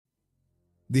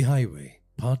The Highway,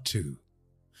 Part 2.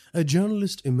 A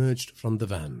journalist emerged from the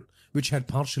van, which had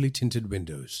partially tinted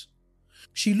windows.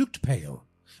 She looked pale,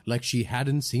 like she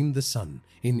hadn't seen the sun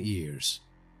in years.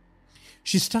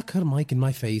 She stuck her mic in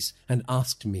my face and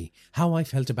asked me how I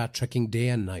felt about trekking day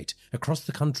and night across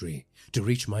the country to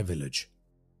reach my village.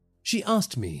 She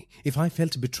asked me if I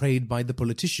felt betrayed by the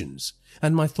politicians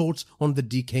and my thoughts on the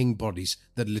decaying bodies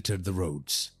that littered the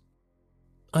roads.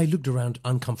 I looked around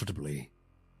uncomfortably.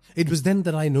 It was then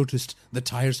that I noticed the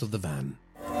tires of the van.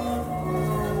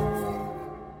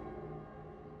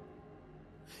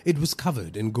 It was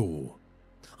covered in gore.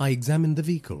 I examined the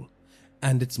vehicle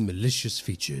and its malicious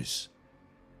features.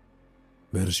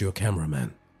 "Where is your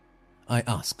cameraman?" I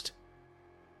asked.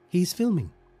 "He's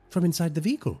filming from inside the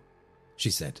vehicle,"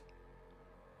 she said.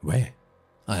 "Where?"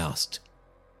 I asked.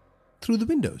 "Through the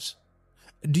windows.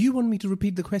 Do you want me to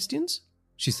repeat the questions?"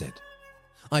 she said.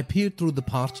 I peered through the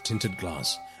part-tinted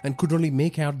glass and could only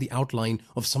make out the outline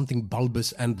of something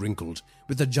bulbous and wrinkled,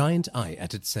 with a giant eye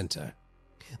at its center.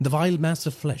 The vile mass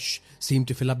of flesh seemed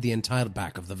to fill up the entire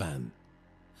back of the van.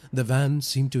 The van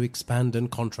seemed to expand and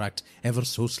contract ever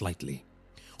so slightly.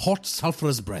 Hot,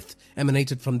 sulphurous breath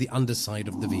emanated from the underside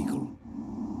of the vehicle.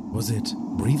 Was it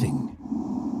breathing?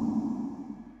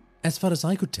 As far as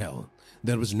I could tell,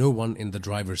 there was no one in the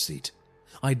driver's seat.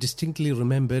 I distinctly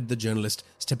remembered the journalist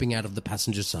stepping out of the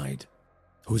passenger side.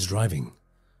 "Who's driving?"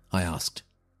 I asked.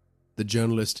 The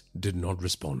journalist did not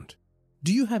respond.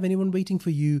 "Do you have anyone waiting for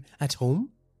you at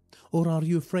home? Or are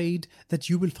you afraid that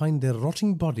you will find their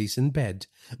rotting bodies in bed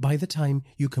by the time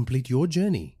you complete your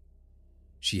journey?"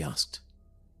 she asked.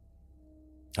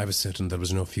 I was certain there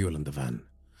was no fuel in the van,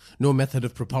 no method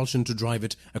of propulsion to drive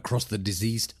it across the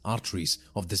diseased arteries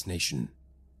of this nation.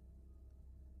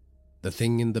 The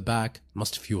thing in the back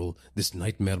must fuel this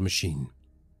nightmare machine.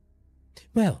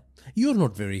 "Well, you're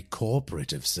not very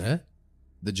cooperative, sir,"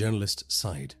 the journalist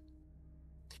sighed.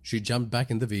 She jumped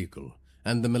back in the vehicle,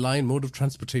 and the malign mode of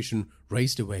transportation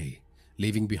raced away,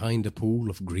 leaving behind a pool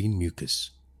of green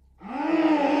mucus.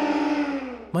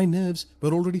 My nerves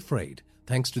were already frayed,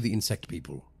 thanks to the insect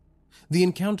people. The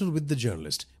encounter with the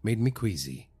journalist made me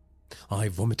queasy. I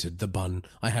vomited the bun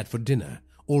I had for dinner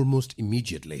almost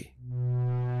immediately.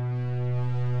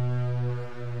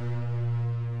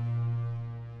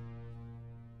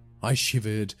 I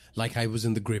shivered like I was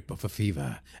in the grip of a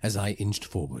fever as I inched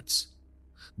forwards.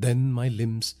 Then my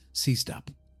limbs seized up,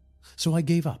 so I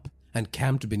gave up and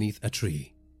camped beneath a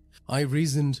tree. I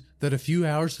reasoned that a few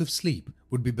hours of sleep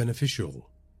would be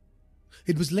beneficial.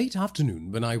 It was late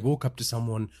afternoon when I woke up to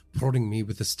someone prodding me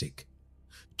with a stick.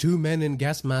 Two men in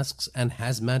gas masks and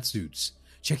hazmat suits,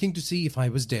 checking to see if I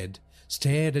was dead,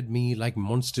 stared at me like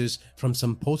monsters from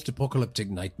some post-apocalyptic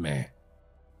nightmare.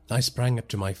 I sprang up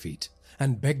to my feet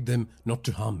and begged them not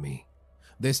to harm me.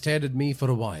 They stared at me for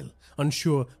a while,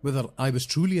 unsure whether I was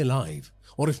truly alive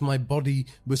or if my body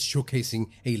was showcasing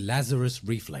a Lazarus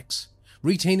reflex,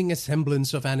 retaining a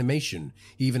semblance of animation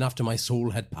even after my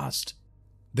soul had passed.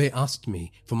 They asked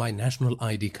me for my national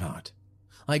ID card.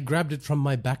 I grabbed it from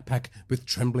my backpack with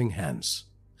trembling hands.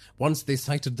 Once they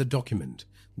sighted the document,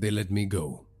 they let me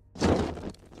go.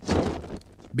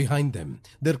 Behind them,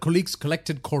 their colleagues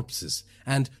collected corpses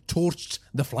and torched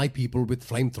the fly people with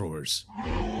flamethrowers.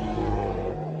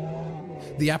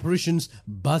 The apparitions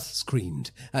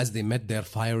buzz-screamed as they met their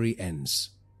fiery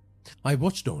ends. I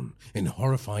watched on in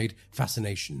horrified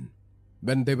fascination.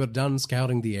 When they were done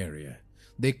scouring the area,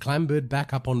 they clambered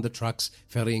back up on the trucks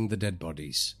ferrying the dead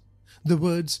bodies. The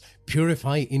words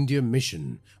 "Purify India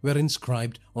Mission" were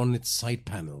inscribed on its side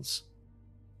panels.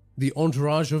 The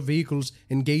entourage of vehicles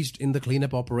engaged in the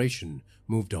cleanup operation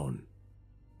moved on.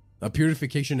 A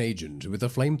purification agent with a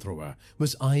flamethrower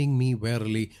was eyeing me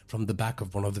warily from the back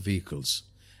of one of the vehicles,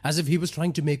 as if he was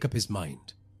trying to make up his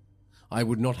mind. I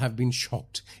would not have been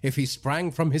shocked if he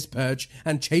sprang from his perch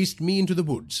and chased me into the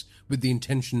woods with the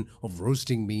intention of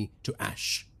roasting me to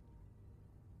ash.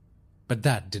 But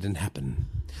that didn't happen.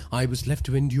 I was left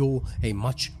to endure a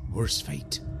much worse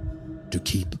fate: to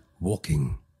keep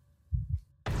walking.